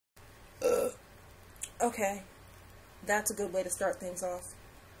Okay. That's a good way to start things off.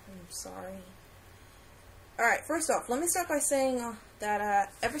 I'm sorry. Alright, first off, let me start by saying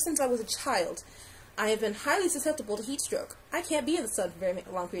that ever since I was a child, I have been highly susceptible to heat stroke. I can't be in the sun for very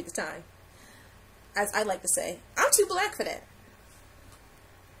long periods of time. As I like to say, I'm too black for that.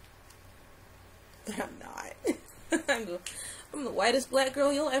 But I'm not. I'm the whitest black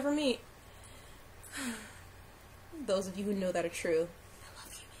girl you'll ever meet. Those of you who know that are true. I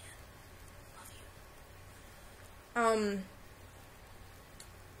love you, man. Love you.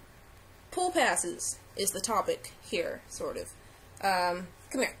 Pool passes is the topic here, sort of. Come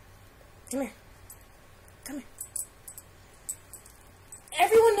here. Come here. Come here.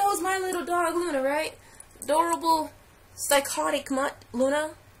 Everyone knows my little dog, Luna, right? Adorable, psychotic mutt,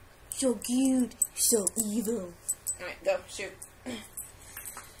 Luna. So cute, so evil. Alright, go, shoot.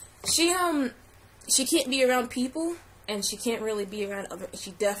 She can't be around people, and she can't really be around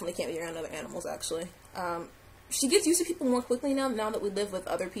she definitely can't be around other animals, actually. She gets used to people more quickly now that we live with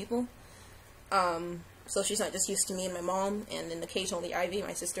other people. So she's not just used to me and my mom, and then occasionally Ivy,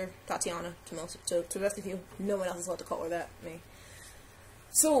 my sister, Tatiana, to the rest of you. No one else is allowed to call her that, me.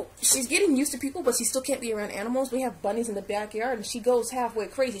 So, she's getting used to people, but she still can't be around animals. We have bunnies in the backyard, and she goes halfway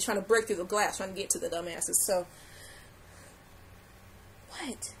crazy trying to break through the glass, trying to get to the dumbasses, so...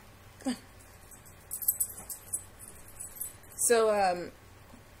 What? Come on. So,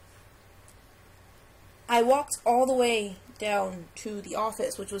 I walked all the way down to the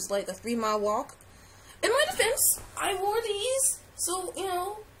office, which was like a 3-mile walk. In my defense, I wore these, so, you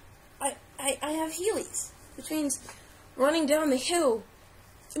know, I have Heelys, which means running down the hill,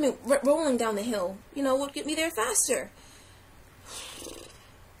 rolling down the hill, you know, would get me there faster.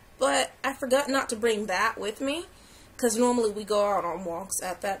 But I forgot not to bring that with me, because normally we go out on walks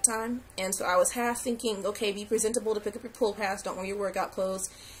at that time, and so I was half thinking, okay, be presentable to pick up your pool pass, don't wear your workout clothes,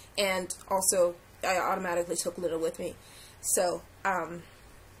 and also, I automatically took Luna with me. So,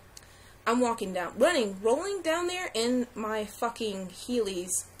 I'm walking down, rolling down there in my fucking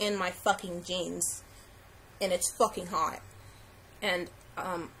Heelys, in my fucking jeans, and it's fucking hot, and,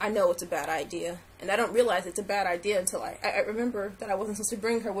 I know it's a bad idea, and I don't realize it's a bad idea until I remember that I wasn't supposed to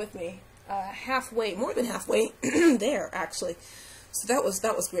bring her with me, halfway, more than halfway, there, actually, so that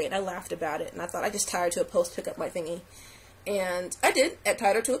was great. I laughed about it, and I thought I just tied her to a post, pick up my thingy, and I did. I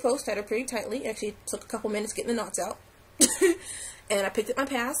tied her to a post, tied her pretty tightly. Actually, took a couple minutes getting the knots out. And I picked up my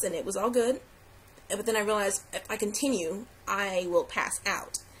pass, and it was all good. But then I realized if I continue, I will pass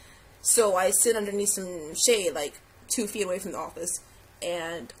out. So I sit underneath some shade, like 2 feet away from the office.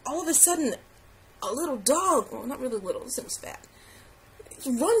 And all of a sudden, a little dog, well, not really little, this thing was fat,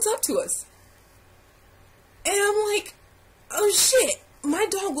 runs up to us. And I'm like, oh shit, my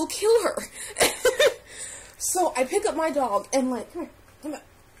dog will kill her. So I pick up my dog and like, come here,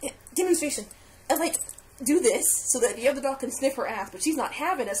 yeah, demonstration, and like do this so that the other dog can sniff her ass, but she's not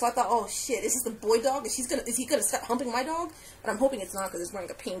having it. So I thought, oh shit, is this the boy dog? Is he gonna stop humping my dog? But I'm hoping it's not, because it's wearing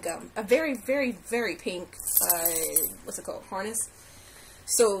a pink, a very, very, very pink, what's it called, harness.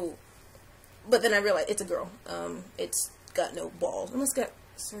 So, but then I realized it's a girl. It's got no balls, unless it got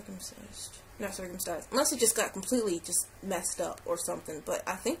circumcised. Not circumcised, unless it just got completely just messed up or something. But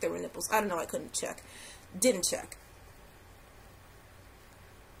I think there were nipples. I don't know. I couldn't check. Didn't check.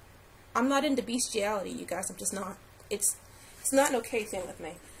 I'm not into bestiality, you guys. I'm just not. It's not an okay thing with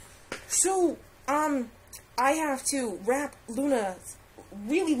me. So, I have to wrap Luna's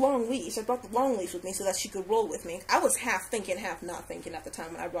really long leash. I brought the long leash with me so that she could roll with me. I was half thinking, half not thinking at the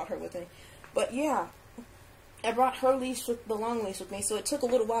time when I brought her with me. But yeah, I brought her leash with the long leash with me, so it took a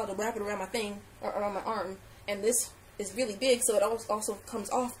little while to wrap it around my thing, or around my arm. And this is really big, so it also comes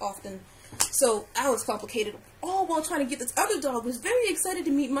off often. So I was complicated, all while trying to get this other dog, who's very excited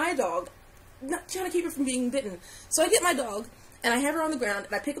to meet my dog, not trying to keep her from being bitten. So I get my dog, and I have her on the ground,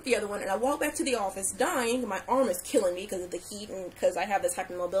 and I pick up the other one, and I walk back to the office, dying. My arm is killing me because of the heat, and because I have this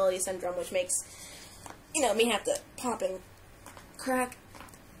hypermobility syndrome, which makes, you know, me have to pop and crack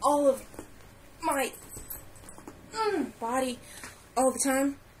all of my body all the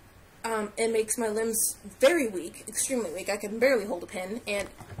time. It makes my limbs very weak, extremely weak. I can barely hold a pen, and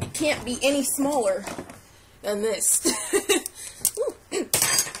it can't be any smaller than this.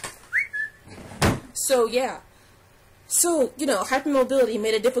 So, yeah. So, you know, hypermobility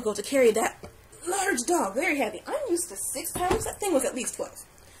made it difficult to carry that large dog, very heavy. I'm used to 6 pounds. That thing was at least 12.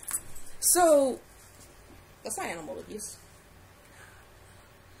 So, that's not animal abuse.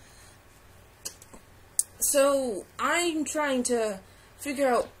 So, I'm trying to figure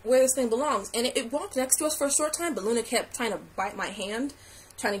out where this thing belongs. And it walked next to us for a short time, but Luna kept trying to bite my hand,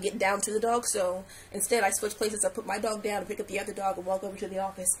 trying to get down to the dog. So, instead I switched places. I put my dog down and pick up the other dog and walk over to the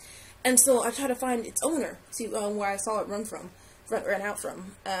office. And so I try to find its owner, see where I saw it ran out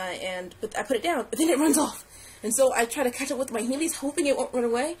from, but I put it down, but then it runs off. And so I try to catch up with my heelys, hoping it won't run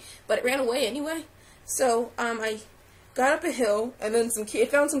away, but it ran away anyway. So I got up a hill, and then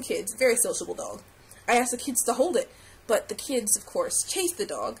found some kids, very sociable dog. I asked the kids to hold it, but the kids, of course, chase the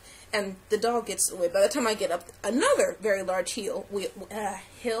dog, and the dog gets away. By the time I get up another very large hill, in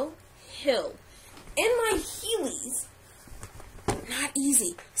my heelys, not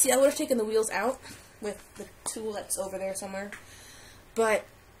easy. See, I would have taken the wheels out with the tool that's over there somewhere, but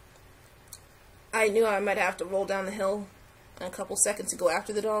I knew I might have to roll down the hill in a couple seconds to go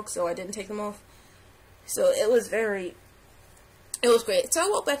after the dog, so I didn't take them off. So it was great. So I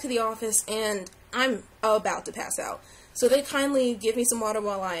walked back to the office, and I'm about to pass out. So they kindly give me some water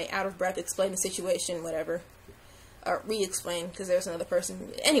while I, out of breath, explain the situation, whatever. Or re-explain, because there's another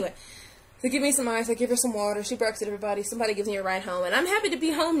person. Anyway, they give me some ice, I give her some water, she barks at everybody, somebody gives me a ride home, and I'm happy to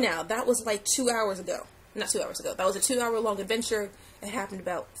be home now. That was like 2 hours ago. Not 2 hours ago. That was a 2-hour-long adventure. It happened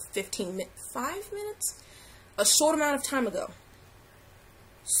about 5 minutes? A short amount of time ago.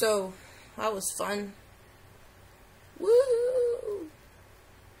 So, that was fun. Woo!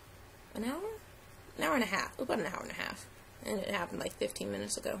 An hour? An hour and a half. About an hour and a half. And it happened like 15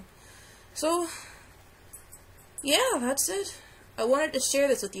 minutes ago. So, yeah, that's it. I wanted to share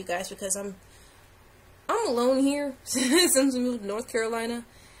this with you guys because I'm alone here since I moved to North Carolina,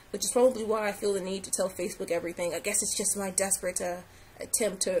 which is probably why I feel the need to tell Facebook everything. I guess it's just my desperate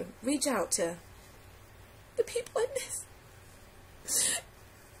attempt to reach out to the people I miss.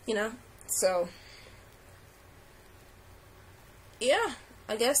 You know? So, yeah,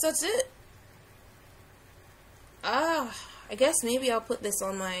 I guess that's it. I guess maybe I'll put this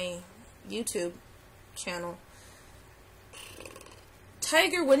on my YouTube channel.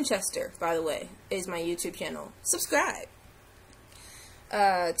 Tiger Winchester, by the way, is my YouTube channel. Subscribe.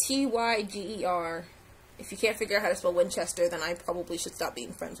 Tyger. If you can't figure out how to spell Winchester, then I probably should stop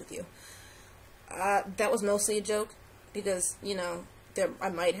being friends with you. That was mostly a joke, because, you know, I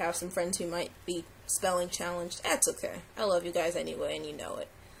might have some friends who might be spelling challenged. That's okay. I love you guys anyway, and you know it.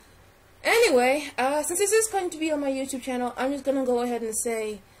 Anyway, since this is going to be on my YouTube channel, I'm just going to go ahead and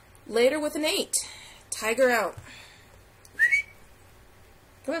say, later with an 8. Tiger out.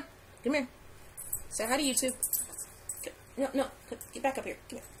 Come on. Come here. Say hi to YouTube. No. Get back up here.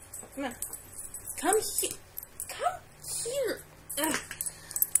 Come here. Come on. Come here. Come here. Ugh.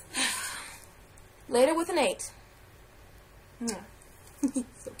 Later with an 8.